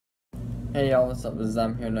Hey y'all, what's up? This is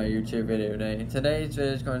I'm here in a YouTube video today. Today's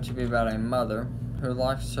video is going to be about a mother who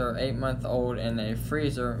locks her 8-month-old in a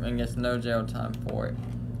freezer and gets no jail time for it.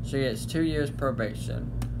 She gets 2 years probation.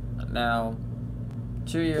 Now,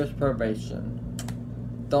 2 years probation.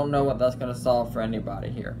 Don't know what that's going to solve for anybody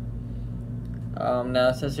here.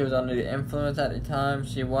 Now, since she was under the influence at the time,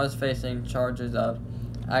 she was facing charges of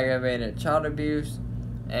aggravated child abuse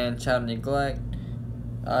and child neglect.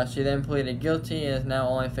 She then pleaded guilty and is now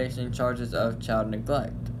only facing charges of child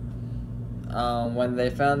neglect. When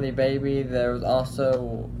they found the baby, there was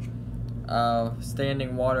also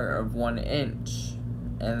standing water of 1 inch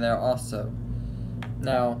in there also.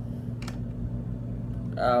 Now,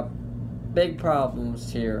 big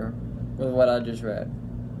problems here with what I just read.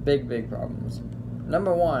 Big problems.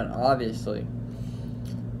 Number one, obviously,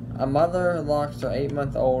 a mother locks her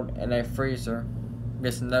 8-month-old in a freezer,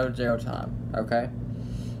 gets no jail time, okay?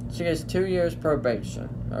 She gets 2 years probation,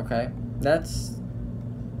 okay? That's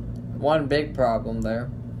one big problem there,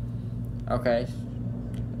 okay?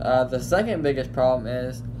 The second biggest problem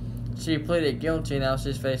is she pleaded guilty, now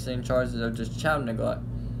she's facing charges of just child neglect.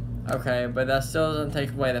 Okay, but that still doesn't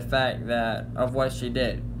take away the fact that of what she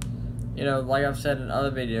did. You know, like I've said in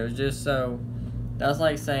other videos, just so that's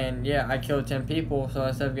like saying, yeah, I killed 10 people, so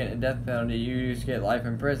instead of getting a death penalty, you just get life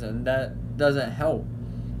in prison. That doesn't help.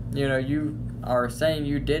 You know, you are saying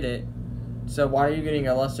you did it, so why are you getting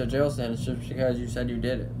a lesser jail sentence just because you said you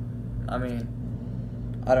did it? I mean,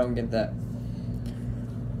 I don't get that.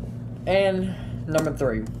 And number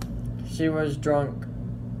 3, she was drunk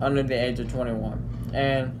under the age of 21.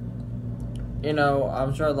 And, you know,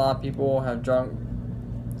 I'm sure a lot of people have drunk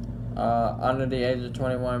under the age of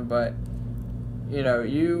 21, but, you know,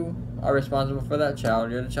 you are responsible for that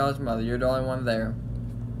child. You're the child's mother. You're the only one there.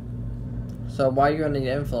 So why are you under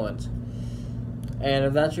the influence? And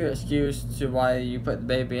if that's your excuse to why you put the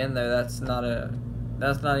baby in there, that's not even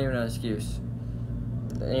an excuse.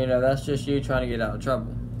 You know, that's just you trying to get out of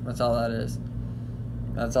trouble. That's all that is.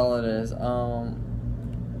 That's all it is. You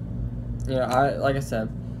know, like I said,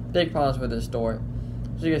 big problems with this story.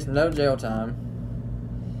 She gets no jail time.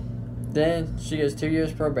 Then she gets 2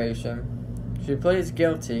 years probation. She pleads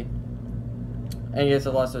guilty and gets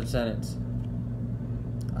a lesser sentence.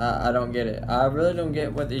 I don't get it. I really don't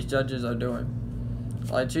get what these judges are doing.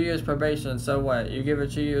 Like, 2 years probation, so what? You give her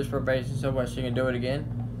 2 years probation, so what? She can do it again?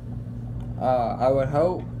 I would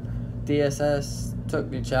hope DSS took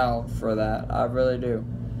the child for that. I really do.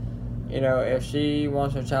 You know, if she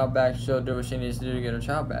wants her child back, she'll do what she needs to do to get her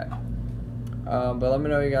child back. But let me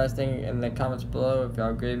know what you guys think in the comments below. If y'all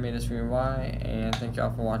agree with me, disagree, why. And thank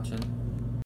y'all for watching.